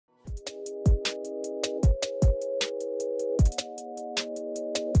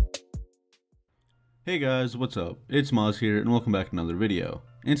Hey guys, what's up? It's Muaaz here and welcome back to another video.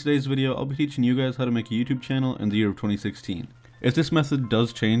 In today's video, I'll be teaching you guys how to make a YouTube channel in the year of 2016. If this method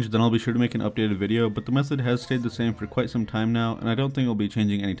does change, then I'll be sure to make an updated video, but the method has stayed the same for quite some time now, and I don't think it'll be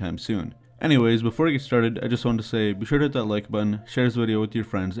changing anytime soon. Anyways, before I get started, I just wanted to say, be sure to hit that like button, share this video with your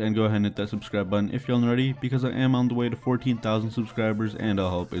friends, and go ahead and hit that subscribe button if you're not already, because I am on the way to 14,000 subscribers and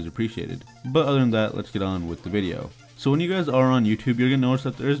all help is appreciated. But other than that, let's get on with the video. So when you guys are on YouTube, you're going to notice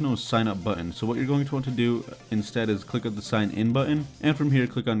that there is no sign up button. So what you're going to want to do instead is click on the sign in button, and from here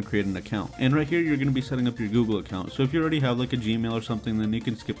click on create an account. And right here you're going to be setting up your Google account. So if you already have like a Gmail or something, then you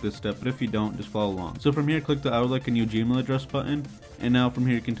can skip this step, but if you don't, just follow along. So from here click the I would like a new Gmail address button, and now from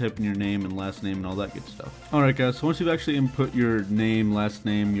here you can type in your name and last name and all that good stuff. Alright guys, so once you've actually input your name, last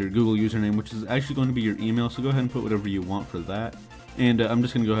name, your Google username, which is actually going to be your email, so go ahead and put whatever you want for that. And I'm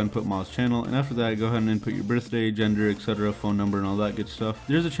just going to go ahead and put Muaaz channel, and after that go ahead and input your birthday, gender, etc., phone number and all that good stuff.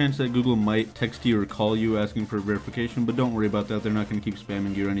 There's a chance that Google might text you or call you asking for verification, but don't worry about that. They're not going to keep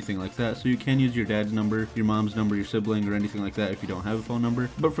spamming you or anything like that. So you can use your dad's number, your mom's number, your sibling or anything like that if you don't have a phone number.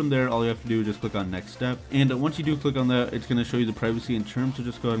 But from there all you have to do is just click on next step, and once you do click on that, it's going to show you the privacy and terms, so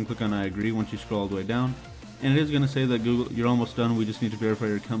just go ahead and click on I agree once you scroll all the way down. And it is going to say that Google, you're almost done, we just need to verify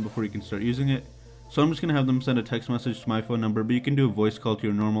your account before you can start using it. So I'm just going to have them send a text message to my phone number, but you can do a voice call to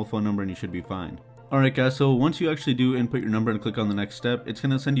your normal phone number and you should be fine. Alright guys, so once you actually do input your number and click on the next step, it's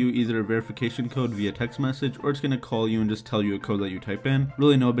going to send you either a verification code via text message, or it's going to call you and just tell you a code that you type in.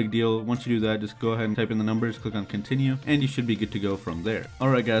 Really no big deal. Once you do that, just go ahead and type in the numbers, click on continue, and you should be good to go from there.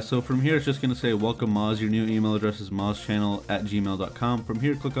 Alright guys, so from here it's just going to say welcome Muaaz, your new email address is muaazchannel@gmail.com. From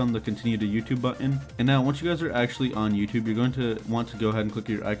here click on the continue to YouTube button, and now once you guys are actually on YouTube, you're going to want to go ahead and click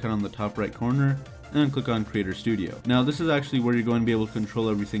your icon on the top right corner, and then click on Creator Studio. Now this is actually where you're going to be able to control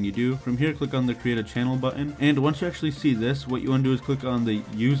everything you do. From here click on the Create a Channel button, and once you actually see this, what you want to do is click on the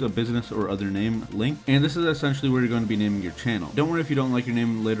Use a Business or Other Name link, and this is essentially where you're going to be naming your channel. Don't worry if you don't like your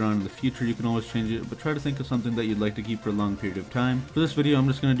name later on in the future, you can always change it, but try to think of something that you'd like to keep for a long period of time. For this video I'm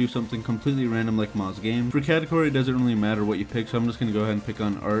just going to do something completely random like Muaaz Games. For category it doesn't really matter what you pick, so I'm just going to go ahead and pick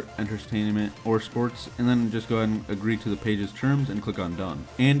on Art, Entertainment, or Sports, and then just go ahead and agree to the page's terms and click on Done.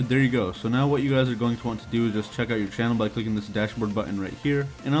 And there you go. So now what you guys are going to want to do is just check out your channel by clicking this dashboard button right here,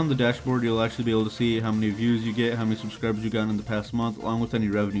 and on the dashboard you'll actually be able to see how many views you get, how many subscribers you got in the past month, along with any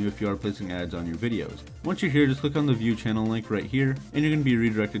revenue if you are placing ads on your videos. Once you're here, just click on the view channel link right here, and you're going to be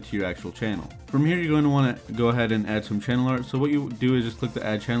redirected to your actual channel. From here you're going to want to go ahead and add some channel art, so what you do is just click the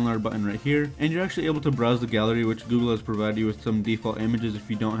add channel art button right here, and you're actually able to browse the gallery, which Google has provided you with some default images if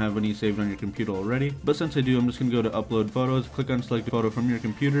you don't have any saved on your computer already. But since I do, I'm just going to go to upload photos, click on select a photo from your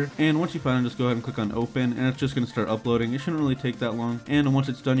computer, and once you find it, just go ahead and click on open, and it's just going to start uploading. It shouldn't really take that long, and once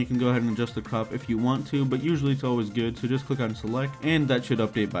it's done you can go ahead and adjust the crop if you want to, but usually it's always good, so just click on select and that should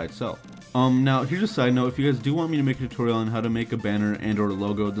update by itself. Now here's a side note, if you guys do want me to make a tutorial on how to make a banner and or a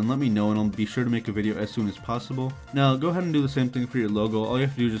logo, then let me know and I'll be sure to make a video as soon as possible. Now go ahead and do the same thing for your logo. All you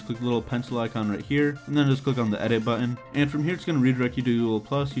have to do is just click the little pencil icon right here, and then just click on the edit button, and from here it's going to redirect you to Google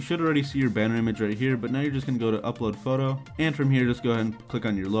Plus. You should already see your banner image right here, but now you're just going to go to upload photo, and from here just go ahead and click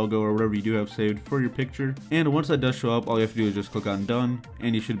on your logo or whatever you do have saved for your picture, and once that does show up, all you have to do is just click on done,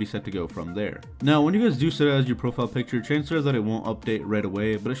 and you should be set to go from there. Now when you guys do set it as your profile picture, chances are that it won't update right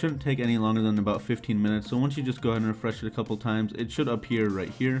away, but it shouldn't take any longer than about 15 minutes, so once you just go ahead and refresh it a couple times, it should appear right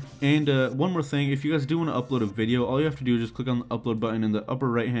here. And one more thing, if you guys do want to upload a video, all you have to do is just click on the upload button in the upper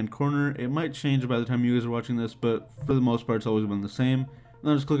right hand corner. It might change by the time you guys are watching this, but for the most part it's always been the same.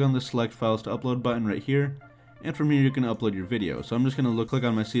 Then just click on the select files to upload button right here, and from here you can upload your video. So I'm just going to click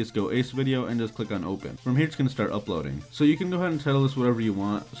on my CSGO Ace video and just click on open. From here it's going to start uploading. So you can go ahead and title this whatever you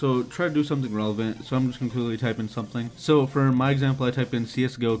want. So try to do something relevant. So I'm just going to quickly type in something. So for my example, I type in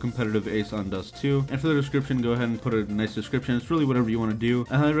CSGO competitive ace on Dust 2. And for the description, go ahead and put a nice description. It's really whatever you want to do.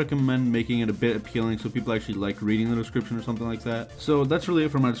 I highly recommend making it a bit appealing so people actually like reading the description or something like that. So that's really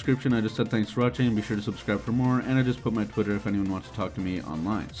it for my description. I just said thanks for watching. Be sure to subscribe for more. And I just put my Twitter if anyone wants to talk to me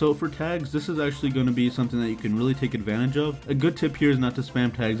online. So for tags, this is actually going to be something that you can really take advantage of. A good tip here is not to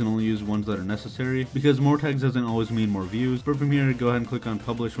spam tags and only use ones that are necessary, because more tags doesn't always mean more views. But from here, go ahead and click on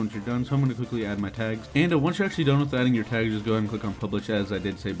publish once you're done. So I'm going to quickly add my tags, and once you're actually done with adding your tags, just go ahead and click on publish as I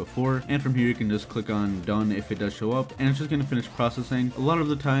did say before, and from here you can just click on done if it does show up, and it's just going to finish processing. A lot of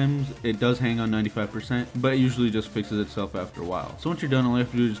the times it does hang on 95%, but it usually just fixes itself after a while. So once you're done, all you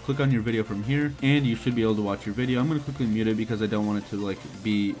have to do is just click on your video from here, and you should be able to watch your video. I'm going to quickly mute it because I don't want it to like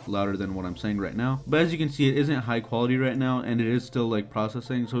be louder than what I'm saying right now, but as you can see, it isn't high quality right now, and it is still like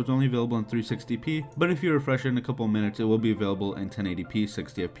processing, so it's only available in 360p, but if you refresh it in a couple of minutes, it will be available in 1080p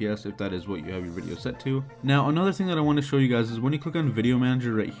 60 fps if that is what you have your video set to. Now another thing that I want to show you guys is when you click on video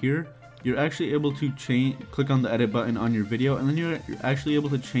manager right here, you're actually able to click on the edit button on your video, and then you're actually able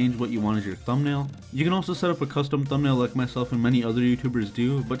to change what you want as your thumbnail. You can also set up a custom thumbnail like myself and many other YouTubers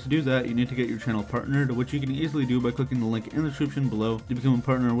do, but to do that you need to get your channel partnered, which you can easily do by clicking the link in the description below to become a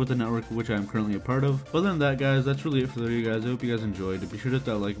partner with the network which I am currently a part of. Other than that guys, that's really it for the video guys. I hope you guys enjoyed. Be sure to hit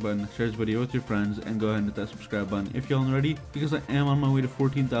that like button, share this video with your friends, and go ahead and hit that subscribe button if you haven't already, because I am on my way to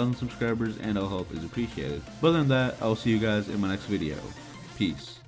 14,000 subscribers and all help is appreciated. But other than that, I'll see you guys in my next video. Peace.